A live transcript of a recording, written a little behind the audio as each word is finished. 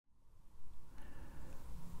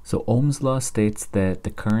So Ohm's law states that the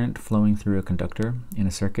current flowing through a conductor in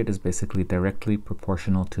a circuit is basically directly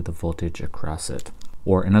proportional to the voltage across it.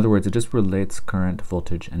 Or in other words, it just relates current,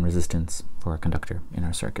 voltage, and resistance for a conductor in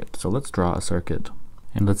our circuit. So let's draw a circuit.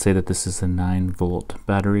 And let's say that this is a 9-volt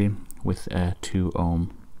battery with a 2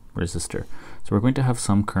 ohm resistor. So we're going to have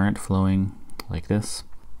some current flowing like this.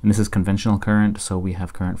 And this is conventional current, so we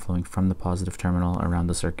have current flowing from the positive terminal around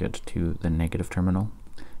the circuit to the negative terminal.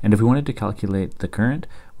 And if we wanted to calculate the current,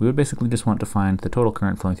 we would basically just want to find the total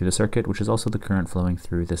current flowing through the circuit, which is also the current flowing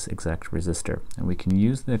through this exact resistor. And we can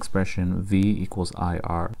use the expression V equals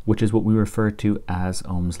IR, which is what we refer to as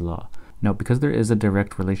Ohm's law. Now, because there is a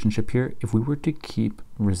direct relationship here, if we were to keep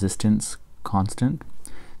resistance constant,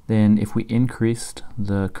 then if we increased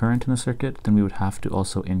the current in the circuit, then we would have to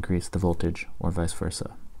also increase the voltage, or vice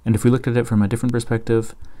versa. And if we looked at it from a different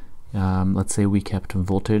perspective, let's say we kept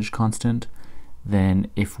voltage constant, then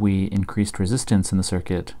if we increased resistance in the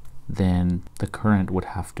circuit, then the current would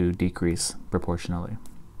have to decrease proportionally.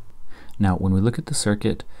 Now, when we look at the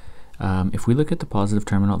circuit, if we look at the positive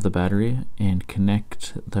terminal of the battery and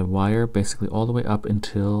connect the wire basically all the way up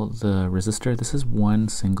until the resistor, this is one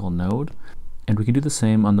single node. And we can do the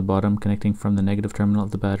same on the bottom, connecting from the negative terminal of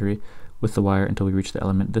the battery with the wire until we reach the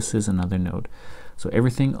element. This is another node. So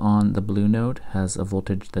everything on the blue node has a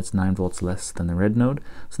voltage that's 9 volts less than the red node.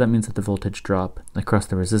 So that means that the voltage drop across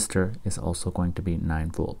the resistor is also going to be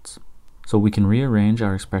 9 volts. So we can rearrange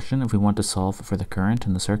our expression if we want to solve for the current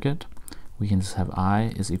in the circuit. We can just have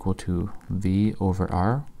I is equal to V over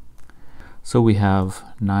R. So we have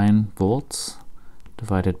 9 volts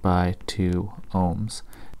divided by 2 ohms.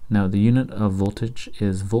 Now the unit of voltage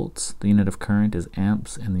is volts, the unit of current is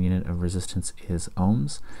amps, and the unit of resistance is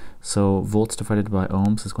ohms. So volts divided by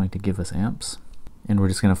ohms is going to give us amps. And we're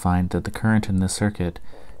just going to find that the current in this circuit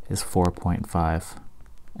is 4.5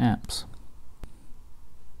 amps.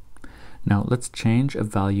 Now let's change a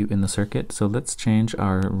value in the circuit. So let's change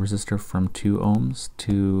our resistor from 2 ohms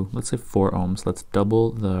to, let's say 4 ohms. Let's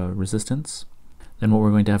double the resistance. Then what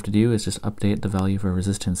we're going to have to do is just update the value for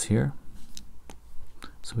resistance here.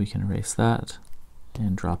 So we can erase that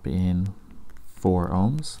and drop in 4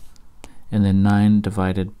 ohms. And then 9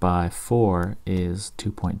 divided by 4 is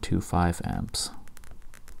 2.25 amps.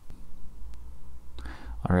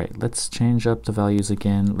 All right, let's change up the values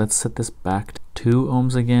again. Let's set this back to 2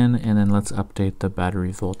 ohms again, and then let's update the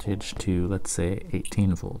battery voltage to, let's say,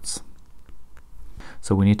 18 volts.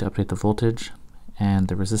 So we need to update the voltage and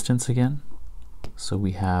the resistance again. So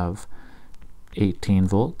we have 18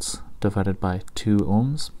 volts divided by 2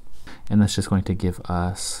 ohms, and that's just going to give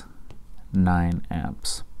us 9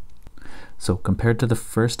 amps. So compared to the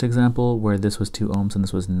first example where this was 2 ohms and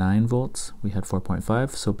this was 9 volts, we had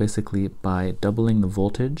 4.5. So basically by doubling the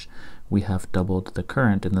voltage, we have doubled the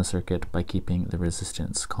current in the circuit by keeping the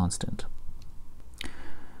resistance constant.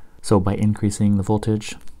 So by increasing the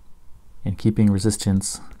voltage and keeping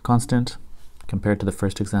resistance constant, compared to the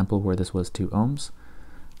first example where this was 2 ohms,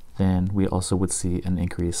 then we also would see an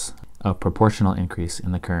increase, a proportional increase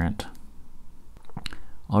in the current.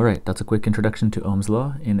 All right, that's a quick introduction to Ohm's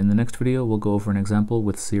law, and in the next video we'll go over an example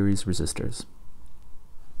with series resistors.